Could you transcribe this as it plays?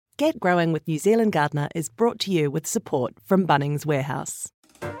Get Growing with New Zealand Gardener is brought to you with support from Bunnings Warehouse.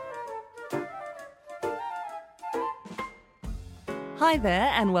 Hi there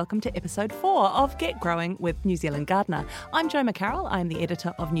and welcome to episode 4 of Get Growing with New Zealand Gardener. I'm Jo McCarroll, I'm the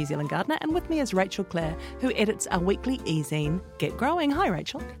editor of New Zealand Gardener, and with me is Rachel Clare, who edits our weekly e-zine, Get Growing. Hi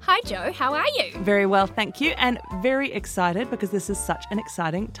Rachel. Hi Jo, how are you? Very well, thank you, and very excited because this is such an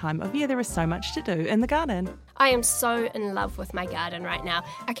exciting time of year. There is so much to do in the garden. I am so in love with my garden right now.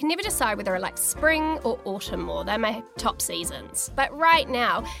 I can never decide whether I like spring or autumn more. They're my top seasons. But right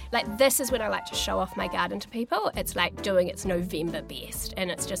now, this is when I like to show off my garden to people. It's like doing its November best.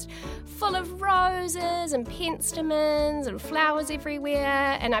 And it's just full of roses and penstemons and flowers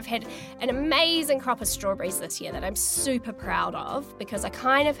everywhere. And I've had an amazing crop of strawberries this year that I'm super proud of because I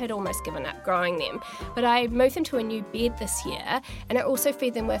kind of had almost given up growing them. But I moved them to a new bed this year, and I also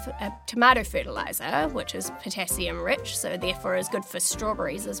fed them with a tomato fertiliser, which is potassium rich, so therefore is good for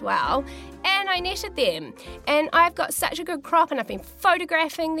strawberries as well. And I netted them. And I've got such a good crop, and I've been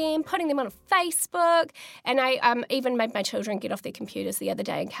photographing them, putting them on Facebook, and I even made my children get off their computers the other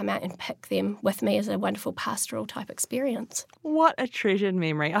day and come out and pick them with me as a wonderful pastoral type experience. What a treasured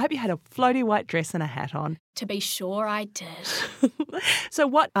memory. I hope you had a floaty white dress and a hat on. To be sure I did. So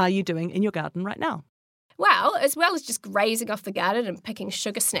what are you doing in your garden right now? Well as just grazing off the garden and picking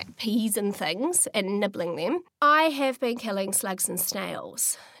sugar snap peas and things and nibbling them, I have been killing slugs and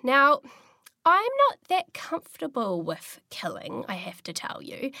snails. Now, I'm not that comfortable with killing, I have to tell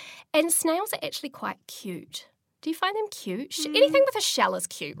you, and snails are actually quite cute. Do you find them cute? Anything with a shell is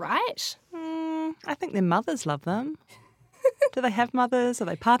cute, right? I think their mothers love them. Do they have mothers? Are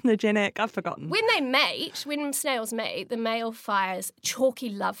they parthenogenic? I've forgotten. When snails mate, the male fires chalky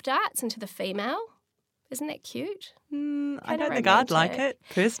love darts into the female. Isn't that cute? I don't think I'd like it,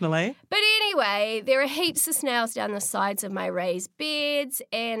 personally. But anyway, there are heaps of snails down the sides of my raised beds,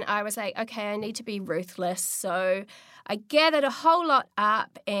 and I was like, okay, I need to be ruthless. So I gathered a whole lot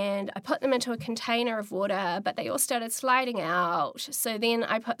up and I put them into a container of water, but they all started sliding out. So then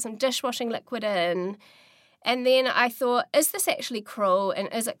I put some dishwashing liquid in. And then I thought, is this actually cruel,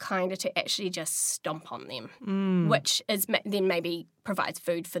 and is it kinder to actually just stomp on them, which is then maybe provides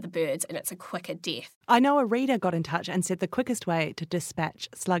food for the birds and it's a quicker death. I know a reader got in touch and said the quickest way to dispatch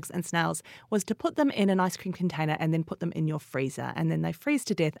slugs and snails was to put them in an ice cream container and then put them in your freezer, and then they freeze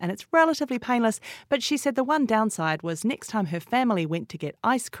to death and it's relatively painless. But she said the one downside was next time her family went to get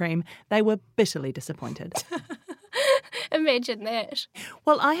ice cream, they were bitterly disappointed. Imagine that.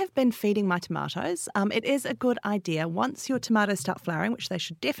 Well, I have been feeding my tomatoes. It is a good idea, once your tomatoes start flowering, which they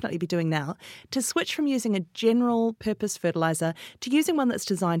should definitely be doing now, to switch from using a general purpose fertiliser to using one that's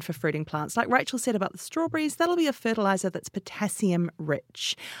designed for fruiting plants. Like Rachel said about the strawberries, that'll be a fertiliser that's potassium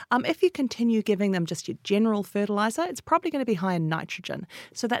rich. If you continue giving them just your general fertiliser, it's probably going to be high in nitrogen.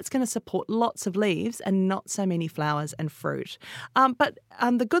 So that's going to support lots of leaves and not so many flowers and fruit. But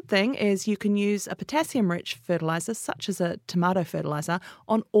the good thing is you can use a potassium rich fertiliser, such as a tomato fertiliser,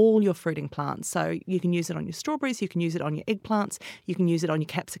 on all your fruiting plants. So you can use it on your strawberries, you can use it on your eggplants, you can use it on your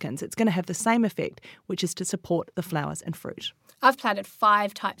capsicums. It's going to have the same effect, which is to support the flowers and fruit. I've planted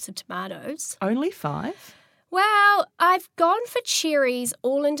 5 types of tomatoes. Only 5? Well, I've gone for cherries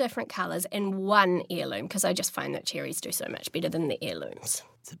all in different colours and 1 heirloom because I just find that cherries do so much better than the heirlooms.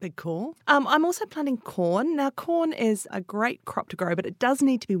 It's a big call. I'm also planting corn. Now, corn is a great crop to grow, but it does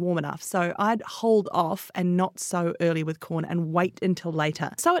need to be warm enough. So I'd hold off and not sow early with corn and wait until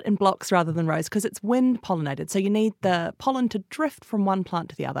later. Sow it in blocks rather than rows because it's wind pollinated. So you need the pollen to drift from one plant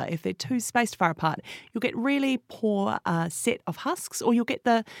to the other. If they're too spaced far apart, you'll get really poor set of husks, or you'll get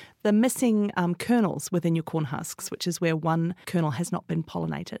the missing kernels within your corn husks, which is where one kernel has not been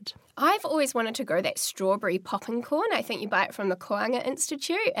pollinated. I've always wanted to grow that strawberry popping corn. I think you buy it from the Koanga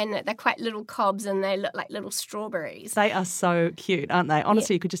Institute, and they're quite little cobs and they look like little strawberries. They are so cute, aren't they?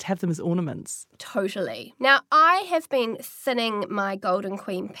 Honestly, You could just have them as ornaments. Totally. Now, I have been thinning my Golden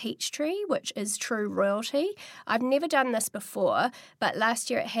Queen peach tree, which is true royalty. I've never done this before, but last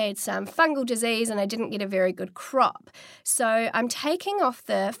year it had some fungal disease and I didn't get a very good crop. So I'm taking off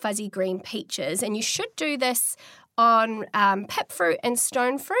the fuzzy green peaches, and you should do this on pip fruit and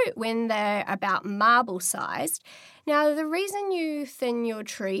stone fruit when they're about marble-sized. Now, the reason you thin your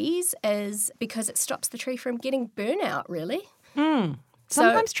trees is because it stops the tree from getting burnout, really.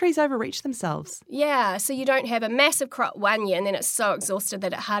 Sometimes trees overreach themselves. Yeah, so you don't have a massive crop one year and then it's so exhausted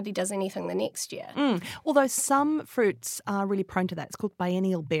that it hardly does anything the next year. Although some fruits are really prone to that. It's called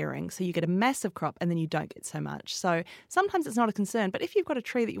biennial bearing. So you get a massive crop and then you don't get so much. So sometimes it's not a concern. But if you've got a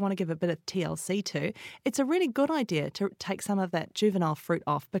tree that you want to give a bit of TLC to, it's a really good idea to take some of that juvenile fruit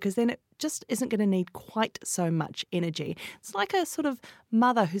off, because then it just isn't going to need quite so much energy. It's like a sort of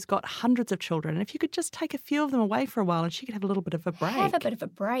mother who's got hundreds of children. And if you could just take a few of them away for a while and she could have a little bit of a break. Have a bit of a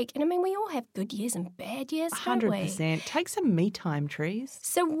break. And I mean, we all have good years and bad years, don't we? 100%. Take some me time, trees.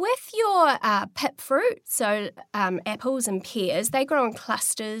 So with your pip fruit, so apples and pears, they grow in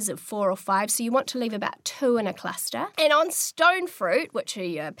clusters of 4 or 5, so you want to leave about 2 in a cluster. And on stone fruit, which are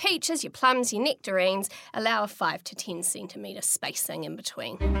your peaches, your plums, your nectarines, allow a 5 to 10 centimetre spacing in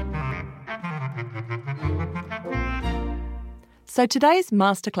between. So today's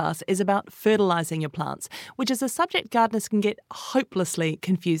masterclass is about fertilising your plants, which is a subject gardeners can get hopelessly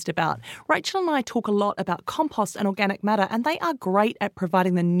confused about. Rachel and I talk a lot about compost and organic matter, and they are great at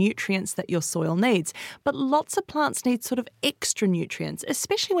providing the nutrients that your soil needs. But lots of plants need sort of extra nutrients,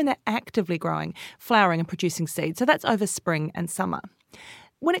 especially when they're actively growing, flowering and producing seeds. So that's over spring and summer.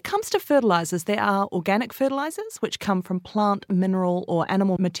 When it comes to fertilisers, there are organic fertilisers, which come from plant, mineral or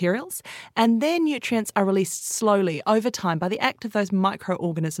animal materials, and their nutrients are released slowly over time by the act of those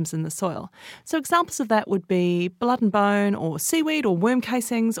microorganisms in the soil. So examples of that would be blood and bone or seaweed or worm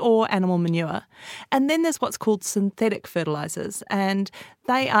casings or animal manure. And then there's what's called synthetic fertilisers, and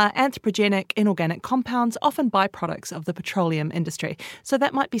they are anthropogenic inorganic compounds, often byproducts of the petroleum industry. So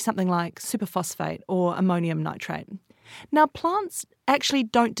that might be something like superphosphate or ammonium nitrate. Now, plants actually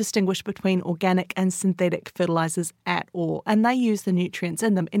don't distinguish between organic and synthetic fertilisers at all, and they use the nutrients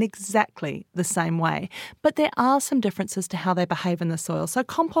in them in exactly the same way. But there are some differences to how they behave in the soil. So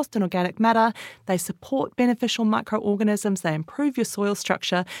compost and organic matter, they support beneficial microorganisms, they improve your soil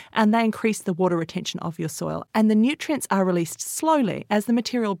structure, and they increase the water retention of your soil. And the nutrients are released slowly as the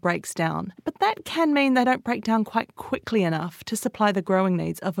material breaks down. But that can mean they don't break down quite quickly enough to supply the growing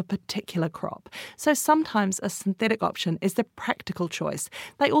needs of a particular crop. So sometimes a synthetic option is the practical choice.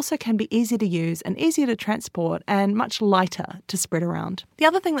 They also can be easier to use and easier to transport and much lighter to spread around. The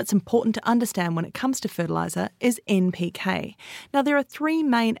other thing that's important to understand when it comes to fertiliser is NPK. Now, there are 3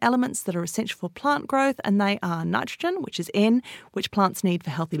 main elements that are essential for plant growth, and they are nitrogen, which is N, which plants need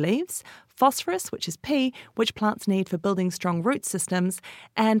for healthy leaves, phosphorus, which is P, which plants need for building strong root systems,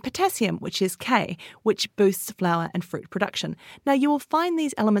 and potassium, which is K, which boosts flower and fruit production. Now, you will find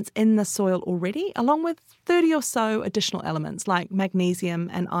these elements in the soil already, along with 30 or so additional elements like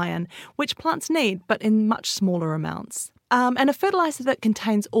magnesium and iron, which plants need, but in much smaller amounts. And a fertiliser that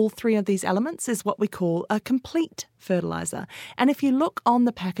contains all 3 of these elements is what we call a complete fertiliser. And if you look on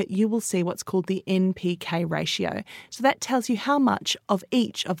the packet, you will see what's called the NPK ratio. So that tells you how much of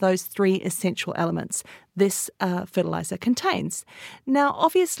each of those 3 essential elements this fertiliser contains. Now,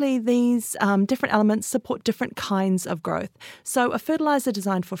 obviously, these different elements support different kinds of growth. So a fertiliser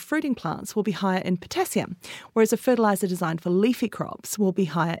designed for fruiting plants will be higher in potassium, whereas a fertiliser designed for leafy crops will be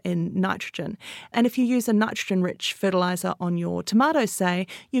higher in nitrogen. And if you use a nitrogen-rich fertiliser on your tomatoes, say,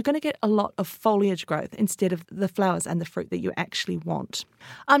 you're going to get a lot of foliage growth instead of the flowers and the fruit that you actually want.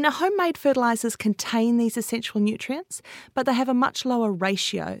 Now, homemade fertilisers contain these essential nutrients, but they have a much lower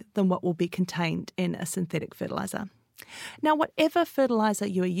ratio than what will be contained in a synthetic fertiliser. Now, whatever fertiliser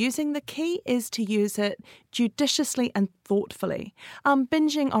you are using, the key is to use it judiciously and thoughtfully.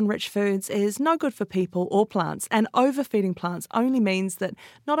 Binging on rich foods is no good for people or plants, and overfeeding plants only means that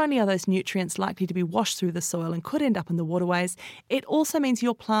not only are those nutrients likely to be washed through the soil and could end up in the waterways, it also means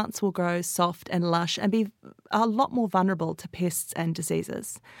your plants will grow soft and lush and be a lot more vulnerable to pests and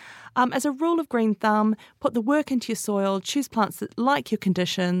diseases. As a rule of green thumb, put the work into your soil, choose plants that like your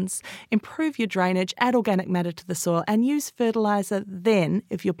conditions, improve your drainage, add organic matter to the soil, and use fertiliser then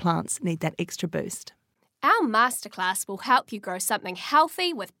if your plants need that extra boost. Our masterclass will help you grow something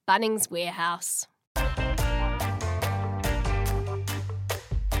healthy with Bunnings Warehouse.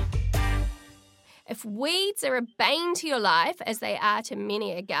 If weeds are a bane to your life, as they are to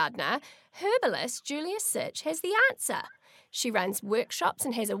many a gardener, herbalist Julia Sitch has the answer. She runs workshops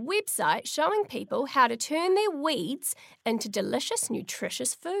and has a website showing people how to turn their weeds into delicious,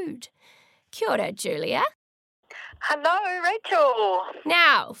 nutritious food. Kia ora, Julia. Hello, Rachel.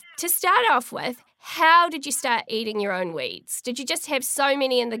 Now, to start off with, how did you start eating your own weeds? Did you just have so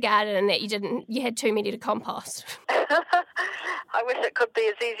many in the garden that you had too many to compost? I wish it could be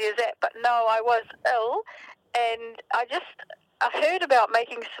as easy as that, but no, I was ill, and I heard about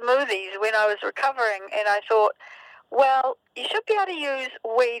making smoothies when I was recovering, and I thought, well, you should be able to use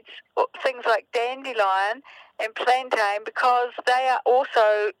weeds, things like dandelion and plantain, because they are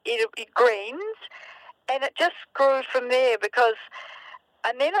also greens, and it just grew from there.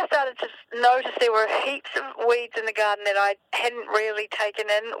 And then I started to notice there were heaps of weeds in the garden that I hadn't really taken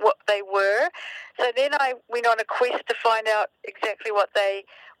in what they were. So then I went on a quest to find out exactly what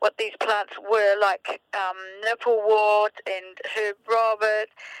these plants were, like nipplewort and herb robert,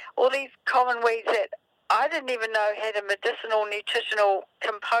 all these common weeds that I didn't even know had a medicinal, nutritional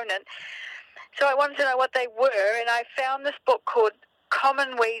component. So I wanted to know what they were, and I found this book called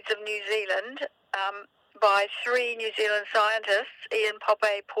Common Weeds of New Zealand by 3 New Zealand scientists, Ian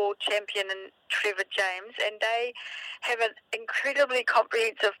Poppe, Paul Champion and Trevor James, and they have an incredibly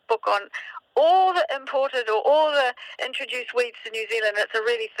comprehensive book on all the imported or all the introduced weeds to New Zealand. It's a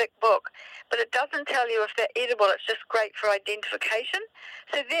really thick book, but it doesn't tell you if they're edible. It's just great for identification.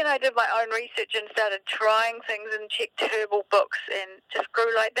 So then I did my own research and started trying things and checked herbal books and just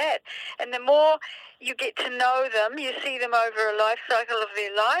grew like that. And the more you get to know them, you see them over a life cycle of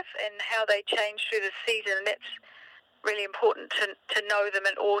their life and how they change through the season. And that's really important to know them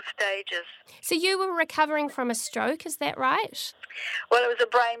at all stages. So you were recovering from a stroke, is that right? Well, it was a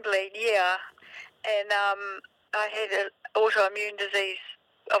brain bleed, yeah. And I had an autoimmune disease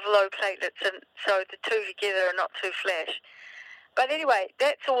of low platelets, and so the two together are not too flash. But anyway,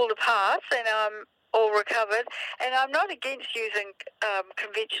 that's all the past, and I'm all recovered. And I'm not against using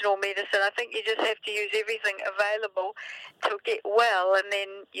conventional medicine. I think you just have to use everything available to get well, and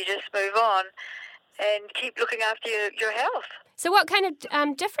then you just move on and keep looking after your health. So what kind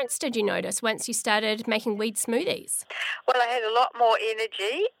of difference did you notice once you started making weed smoothies? Well, I had a lot more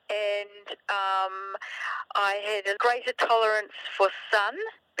energy, and I had a greater tolerance for sun,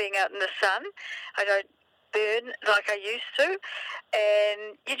 being out in the sun. I don't burn like I used to,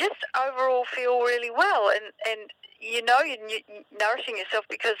 and you just overall feel really well, and you know you're nourishing yourself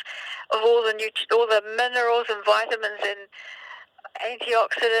because of all the minerals and vitamins and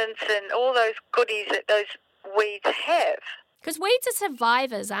antioxidants and all those goodies that those weeds have. Because weeds are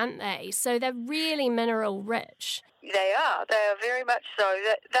survivors, aren't they? So they're really mineral rich. They are very much so.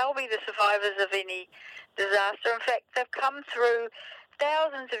 They'll be the survivors of any disaster. In fact, they've come through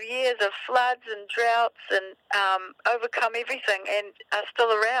thousands of years of floods and droughts and overcome everything and are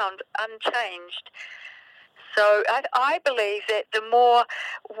still around unchanged. So I believe that the more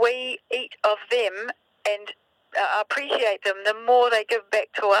we eat of them and appreciate them, the more they give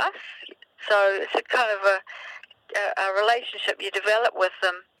back to us. So it's a kind of a relationship you develop with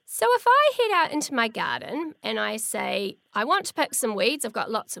them. So if I head out into my garden and I say, I want to pick some weeds, I've got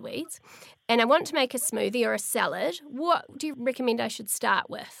lots of weeds, and I want to make a smoothie or a salad, what do you recommend I should start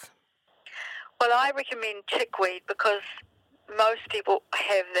with? Well, I recommend chickweed because most people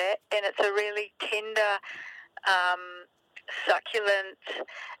have that, and it's a really tender, succulent.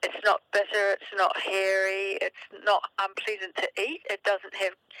 It's not bitter, it's not hairy, it's not unpleasant to eat. It doesn't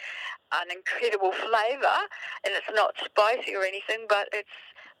have an incredible flavour, and it's not spicy or anything, but it's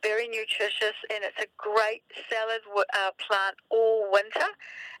very nutritious, and it's a great salad plant all winter.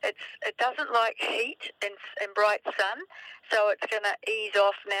 It doesn't like heat and bright sun, so it's going to ease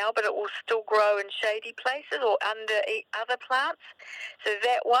off now, but it will still grow in shady places or under other plants. So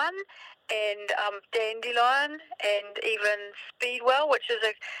that one, and dandelion, and even speedwell, which is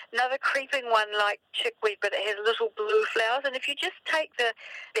another creeping one like chickweed, but it has little blue flowers. And if you just take the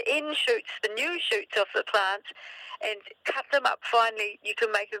end shoots, the new shoots of the plants, and cut them up finely, you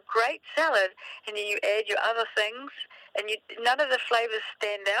can make a great salad, and then you add your other things, and none of the flavours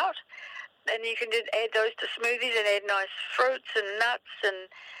stand out. And you can just add those to smoothies and add nice fruits and nuts, and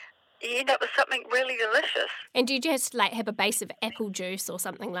you end up with something really delicious. And do you just have a base of apple juice or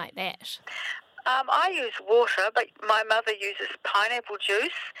something like that? I use water, but my mother uses pineapple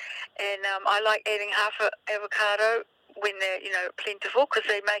juice, and I like adding half an avocado when they're plentiful, because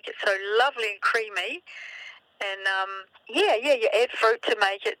they make it so lovely and creamy. And you add fruit to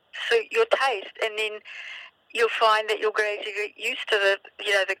make it suit your taste, and then you'll find that you'll gradually get used to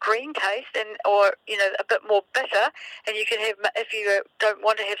the green taste or a bit more bitter. And you can have, if you don't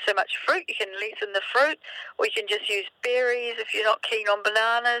want to have so much fruit, you can lessen the fruit, or you can just use berries if you're not keen on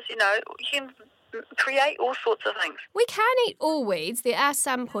bananas. You can create all sorts of things. We can't eat all weeds. There are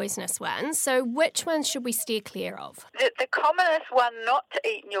some poisonous ones. So which ones should we steer clear of? The commonest one not to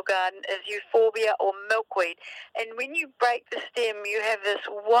eat in your garden is euphorbia or milkweed. And when you break the stem, you have this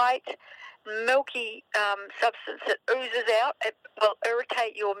white, milky substance that oozes out. It will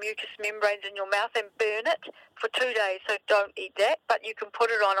irritate your mucous membranes in your mouth and burn it for 2 days, so don't eat that. But you can put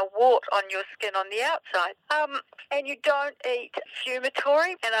it on a wart on your skin on the outside. And you don't eat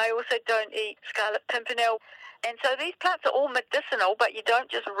fumitory, and I also don't eat scarlet pimpernel. And so these plants are all medicinal, but you don't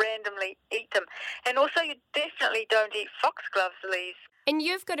just randomly eat them. And also you definitely don't eat foxgloves leaves. And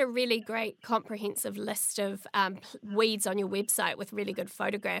you've got a really great comprehensive list of weeds on your website with really good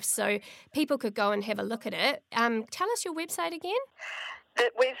photographs, so people could go and have a look at it. Tell us your website again. The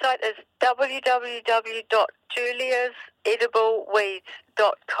website is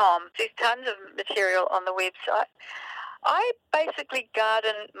www.juliasedibleweeds.com. There's tons of material on the website. I basically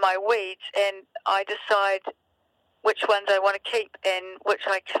garden my weeds and I decide which ones I want to keep and which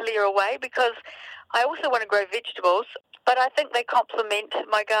I clear away, because I also want to grow vegetables, but I think they complement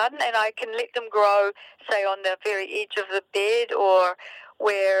my garden and I can let them grow, say, on the very edge of the bed or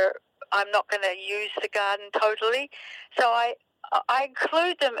where I'm not going to use the garden totally. So I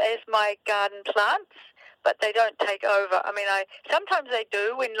include them as my garden plants, but they don't take over. I mean, sometimes they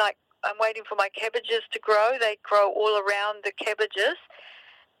do when, like, I'm waiting for my cabbages to grow. They grow all around the cabbages,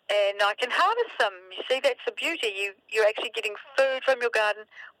 and I can harvest them. You see, that's the beauty. You're actually getting food from your garden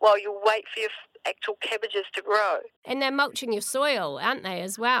while you wait for your actual cabbages to grow. And they're mulching your soil, aren't they,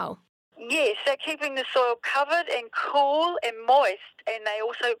 as well? Yes, they're keeping the soil covered and cool and moist, and they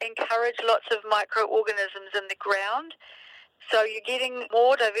also encourage lots of microorganisms in the ground. So you're getting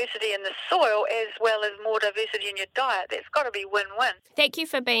more diversity in the soil as well as more diversity in your diet. That's got to be win-win. Thank you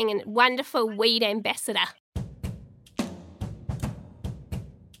for being a wonderful weed ambassador.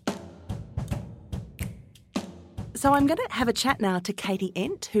 So I'm going to have a chat now to Katie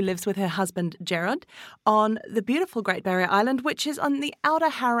Ent, who lives with her husband Gerard on the beautiful Great Barrier Island, which is on the outer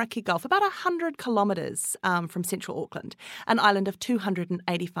Hauraki Gulf, about 100 kilometres from central Auckland, an island of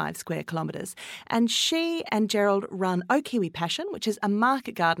 285 square kilometres. And she and Gerald run O Kiwi Passion, which is a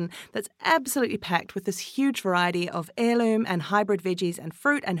market garden that's absolutely packed with this huge variety of heirloom and hybrid veggies and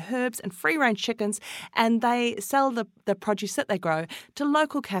fruit and herbs and free-range chickens. And they sell the produce that they grow to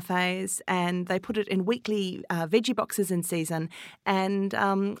local cafes, and they put it in weekly veggie boxes in season, and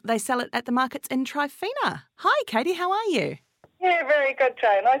they sell it at the markets in Trifina. Hi, Katie, how are you? Yeah, very good,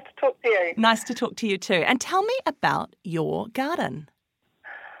 Jo. Nice to talk to you. Nice to talk to you too. And tell me about your garden.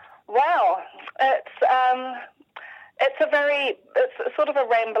 Wow, it's sort of a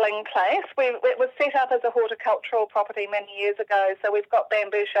rambling place. It was set up as a horticultural property many years ago, so we've got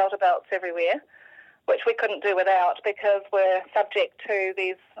bamboo shelter belts everywhere, which we couldn't do without because we're subject to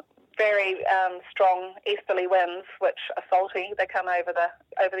these very strong easterly winds, which are salty. They come over the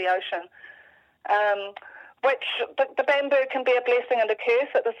ocean. Which the bamboo can be a blessing and a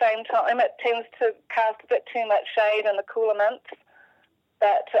curse at the same time. It tends to cast a bit too much shade in the cooler months,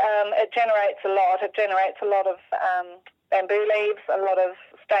 but it generates a lot. It generates a lot of bamboo leaves, a lot of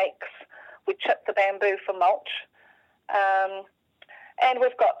stakes. We chip the bamboo for mulch. And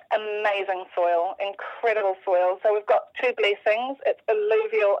we've got amazing soil, incredible soil. So we've got two blessings. It's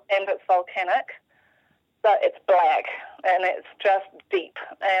alluvial and it's volcanic. So it's black and it's just deep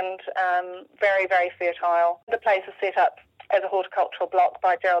and very, very fertile. The place is set up as a horticultural block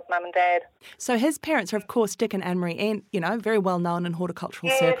by Gerald's mum and dad. So his parents are, of course, Dick and Anne-Marie Ent, very well known in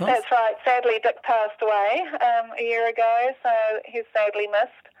horticultural circles. Yes, that's right. Sadly, Dick passed away a year ago, so he's sadly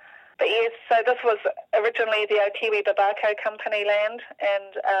missed. But yes, so this was originally the O Kiwi Tobacco Company land,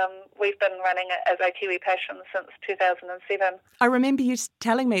 and we've been running it as O Kiwi Passion since 2007. I remember you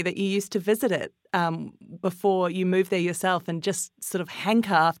telling me that you used to visit it before you moved there yourself and just sort of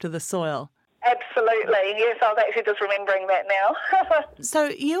hanker after the soil. Absolutely, yes, I was actually just remembering that now. So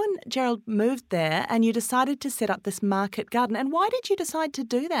you and Gerald moved there and you decided to set up this market garden. And why did you decide to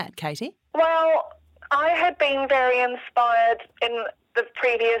do that, Katie? Well, I had been very inspired in the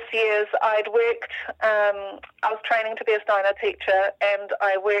previous years. I'd worked, I was training to be a Steiner teacher, and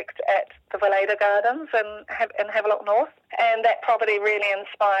I worked at the Valeda Gardens in Havelock North, and that property really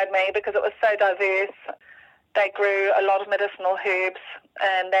inspired me because it was so diverse. They grew a lot of medicinal herbs,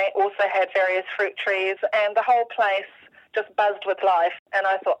 and they also had various fruit trees, and the whole place just buzzed with life, and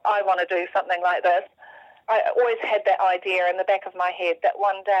I thought, I want to do something like this. I always had that idea in the back of my head that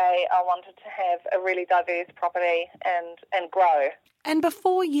one day I wanted to have a really diverse property and grow. And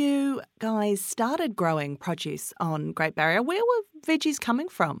before you guys started growing produce on Great Barrier, where were veggies coming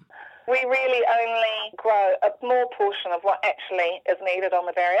from? We really only grow a small portion of what actually is needed on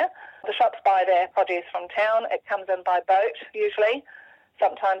the barrier. The shops buy their produce from town. It comes in by boat, usually.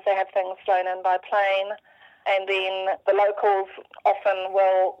 Sometimes they have things flown in by plane. And then the locals often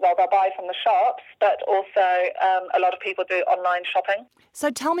they'll buy from the shops, but also a lot of people do online shopping.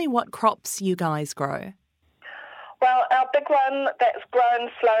 So tell me what crops you guys grow. Well, our big one that's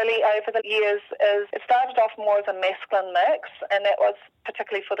grown slowly over the years it started off more as a mesclun mix, and that was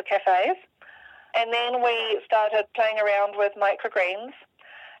particularly for the cafes. And then we started playing around with microgreens.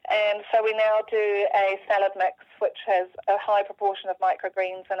 And so we now do a salad mix, which has a high proportion of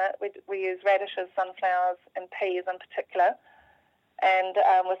microgreens in it. We use radishes, sunflowers, and peas in particular. And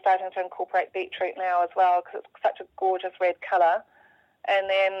we're starting to incorporate beetroot now as well because it's such a gorgeous red colour. And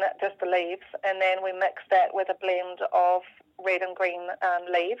then just the leaves. And then we mix that with a blend of red and green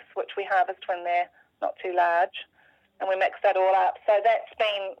leaves, which we harvest when they're not too large, and we mix that all up. So that's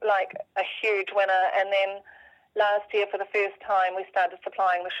been like a huge winner. And then last year, for the first time, we started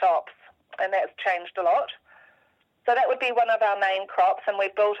supplying the shops, and that's changed a lot. So that would be one of our main crops, and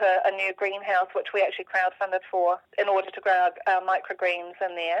we've built a new greenhouse, which we actually crowdfunded for in order to grow our microgreens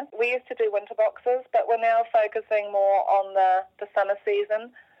in there. We used to do winter boxes, but we're now focusing more on the summer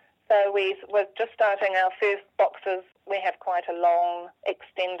season. So we're just starting our first boxes. We have quite a long,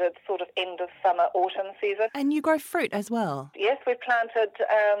 extended sort of end of summer, autumn season. And you grow fruit as well? Yes, we've planted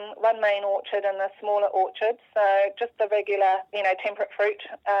one main orchard and a smaller orchard. So just the regular, temperate fruit.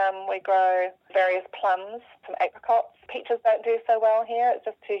 We grow various plums, some apricots. Peaches don't do so well here. It's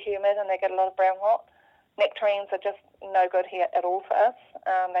just too humid and they get a lot of brown rot. Nectarines are just no good here at all for us.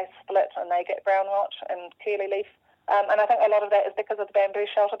 They split and they get brown rot, and curly leaf. And I think a lot of that is because of the bamboo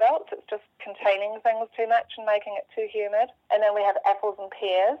shelter belts. It's just containing things too much and making it too humid. And then we have apples and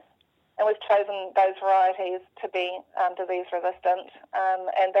pears, and we've chosen those varieties to be disease resistant,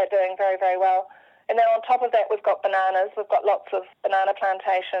 and they're doing very, very well. And then on top of that, we've got bananas. We've got lots of banana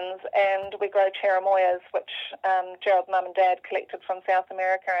plantations, and we grow cherimoyas, which Gerald's mum and dad collected from South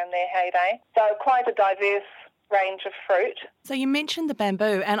America in their heyday. So quite a diverse range of fruit. So you mentioned the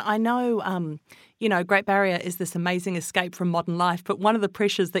bamboo, and I know, Great Barrier is this amazing escape from modern life, but one of the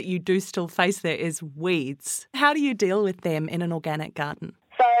pressures that you do still face there is weeds. How do you deal with them in an organic garden?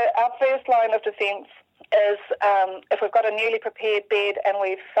 So our first line of defence is if we've got a newly prepared bed and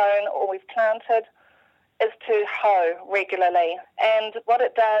we've sown or we've planted, is to hoe regularly. And what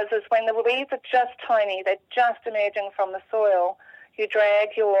it does is when the weeds are just tiny, they're just emerging from the soil, you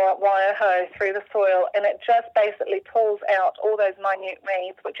drag your wire hoe through the soil and it just basically pulls out all those minute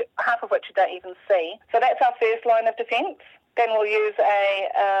weeds, half of which you don't even see. So that's our first line of defence. Then we'll use a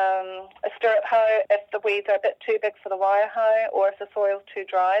stirrup hoe if the weeds are a bit too big for the wire hoe, or if the soil's too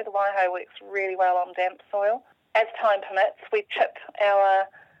dry. The wire hoe works really well on damp soil. As time permits, we chip our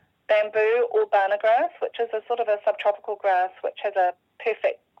bamboo or bana grass, which is a sort of a subtropical grass which has a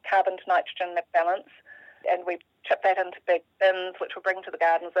perfect carbon to nitrogen balance, and we chip that into big bins which we'll bring to the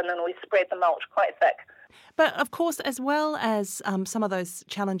gardens, and then we spread the mulch quite thick. But of course, as well as some of those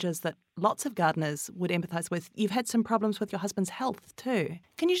challenges that lots of gardeners would empathise with, you've had some problems with your husband's health too.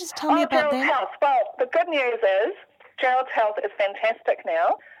 Can you just tell me about Gerald's them? health. Well, the good news is Gerald's health is fantastic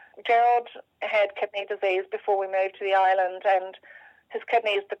now. Gerald had kidney disease before we moved to the island, and his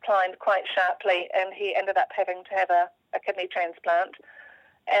kidneys declined quite sharply, and he ended up having to have a kidney transplant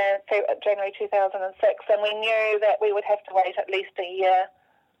January 2006, and we knew that we would have to wait at least a year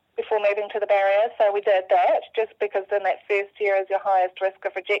before moving to the barrier, so we did that, just because in that first year is your highest risk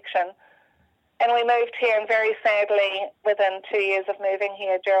of rejection. And we moved here, and very sadly, within 2 years of moving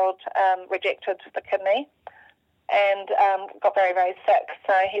here, Gerald rejected the kidney and got very, very sick.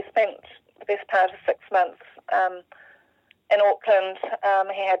 So he spent the best part of 6 months in Auckland.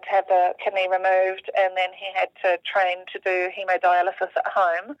 He had to have the kidney removed, and then he had to train to do hemodialysis at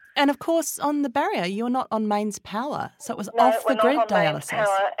home. And of course, on the barrier, you're not on mains power, so it was No, off the grid we're not on dialysis. mains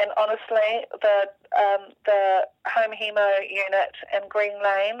power, and honestly, the home hemo unit in Green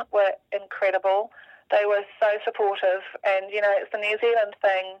Lane were incredible. They were so supportive, and it's the New Zealand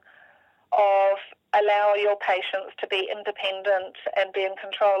thing of allow your patients to be independent and be in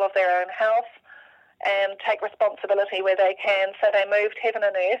control of their own health and take responsibility where they can. So they moved heaven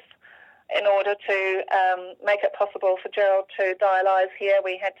and earth in order to make it possible for Gerald to dialyse here.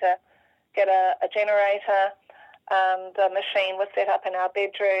 We had to get a generator. The machine was set up in our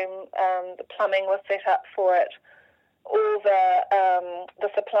bedroom. The plumbing was set up for it. All the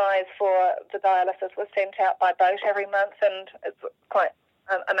supplies for the dialysis were sent out by boat every month, and it's quite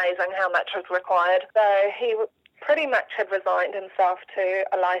amazing how much was required. So he pretty much had resigned himself to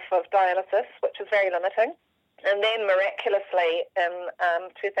a life of dialysis, which is very limiting. And then miraculously in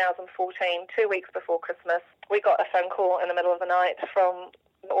 2014, 2 weeks before Christmas, we got a phone call in the middle of the night from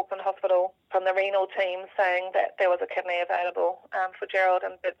the Auckland Hospital, from the renal team, saying that there was a kidney available for Gerald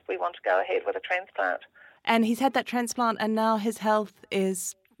and that we want to go ahead with a transplant. And he's had that transplant, and now his health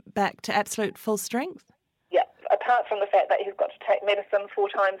is back to absolute full strength? Yeah, apart from the fact that he's got to take medicine 4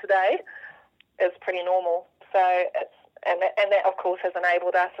 times a day, is pretty normal. So and that of course has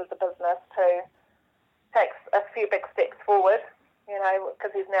enabled us as a business to take a few big steps forward,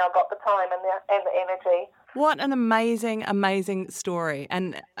 because he's now got the time and the energy. What an amazing, amazing story,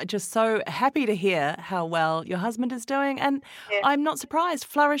 and just so happy to hear how well your husband is doing, and yes. I'm not surprised,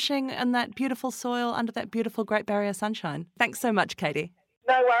 flourishing in that beautiful soil under that beautiful Great Barrier sunshine. Thanks so much, Katie.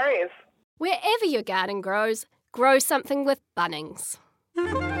 No worries. Wherever your garden grows, grow something with Bunnings.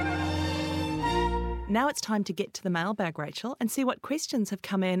 Now it's time to get to the mailbag, Rachel, and see what questions have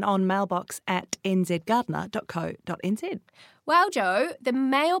come in on mailbox@nzgardener.co.nz. Well, Jo, the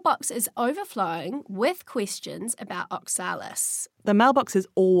mailbox is overflowing with questions about oxalis. The mailbox is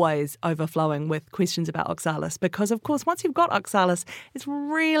always overflowing with questions about oxalis because, of course, once you've got oxalis, it's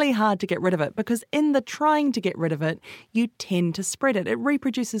really hard to get rid of it because in the trying to get rid of it, you tend to spread it. It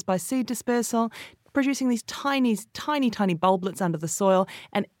reproduces by seed dispersal, producing these tiny bulblets under the soil,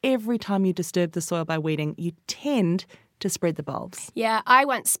 and every time you disturb the soil by weeding, you tend to spread the bulbs. Yeah, I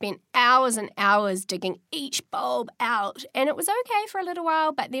once spent hours and hours digging each bulb out, and it was okay for a little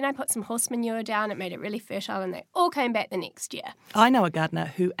while, but then I put some horse manure down, it made it really fertile, and they all came back the next year. I know a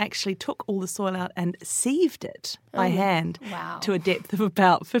gardener who actually took all the soil out and sieved it by hand to a depth of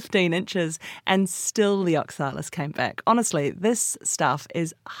about 15 inches, and still the oxalis came back. Honestly, this stuff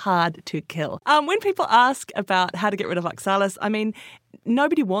is hard to kill. When people ask about how to get rid of oxalis, I mean,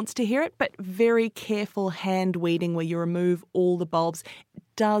 nobody wants to hear it, but very careful hand weeding where you remove all the bulbs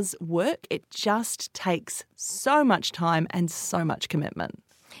does work. It just takes so much time and so much commitment.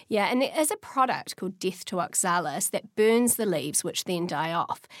 Yeah, and there is a product called Death to Oxalis that burns the leaves, which then die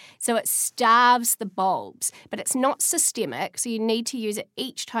off. So it starves the bulbs, but it's not systemic, so you need to use it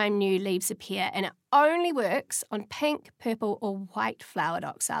each time new leaves appear, and it only works on pink, purple or white flowered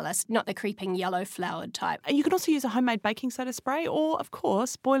oxalis, not the creeping yellow flowered type. You can also use a homemade baking soda spray or, of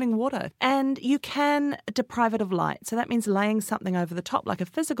course, boiling water. And you can deprive it of light. So that means laying something over the top, like a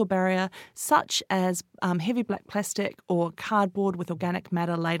physical barrier, such as heavy black plastic or cardboard with organic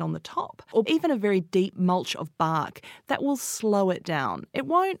matter laid on the top, or even a very deep mulch of bark that will slow it down. It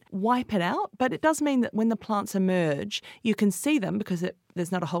won't wipe it out, but it does mean that when the plants emerge, you can see them because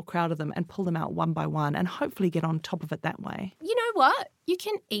there's not a whole crowd of them, and pull them out one by one and hopefully get on top of it that way. You know what? You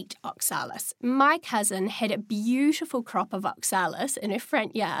can eat oxalis. My cousin had a beautiful crop of oxalis in her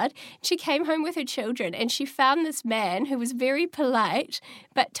front yard. She came home with her children and she found this man who was very polite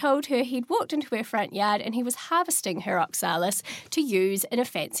but told her he'd walked into her front yard and he was harvesting her oxalis to use in a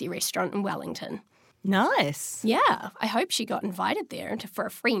fancy restaurant in Wellington. Nice. Yeah, I hope she got invited there for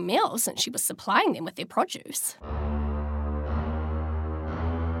a free meal since she was supplying them with their produce.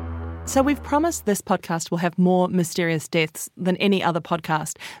 So we've promised this podcast will have more mysterious deaths than any other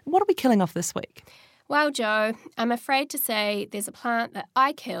podcast. What are we killing off this week? Well, Jo, I'm afraid to say there's a plant that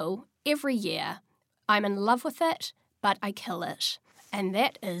I kill every year. I'm in love with it, but I kill it. And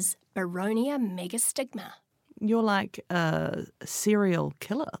that is Boronia megastigma. You're like a serial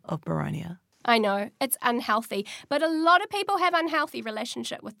killer of Boronia. I know, it's unhealthy, but a lot of people have unhealthy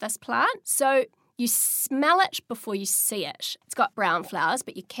relationship with this plant. So you smell it before you see it. It's got brown flowers,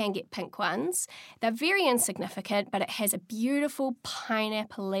 but you can get pink ones. They're very insignificant, but it has a beautiful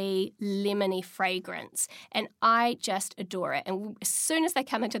pineapple-y, lemony fragrance. And I just adore it. And as soon as they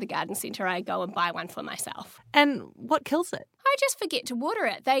come into the garden centre, I go and buy one for myself. And what kills it? I just forget to water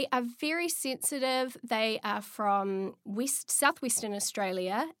it. They are very sensitive. They are from southwestern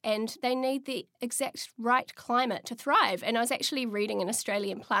Australia, and they need the exact right climate to thrive. And I was actually reading an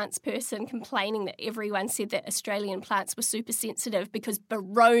Australian plants person complaining that everyone said that Australian plants were super sensitive because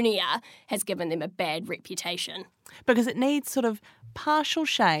Boronia has given them a bad reputation. Because it needs sort of partial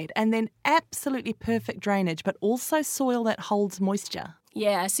shade and then absolutely perfect drainage, but also soil that holds moisture.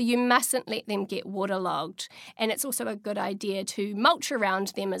 Yeah, so you mustn't let them get waterlogged. And it's also a good idea to mulch around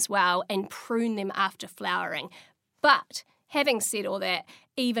them as well and prune them after flowering. But having said all that,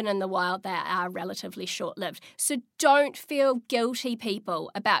 even in the wild, they are relatively short-lived. So don't feel guilty,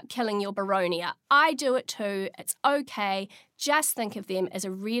 people, about killing your Boronia. I do it too. It's okay. Just think of them as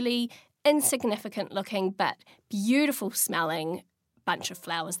a really insignificant-looking but beautiful-smelling bunch of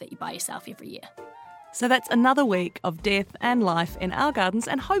flowers that you buy yourself every year. So that's another week of death and life in our gardens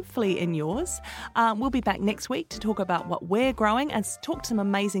and hopefully in yours. We'll be back next week to talk about what we're growing and talk to some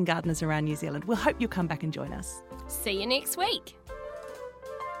amazing gardeners around New Zealand. We'll hope you'll come back and join us. See you next week.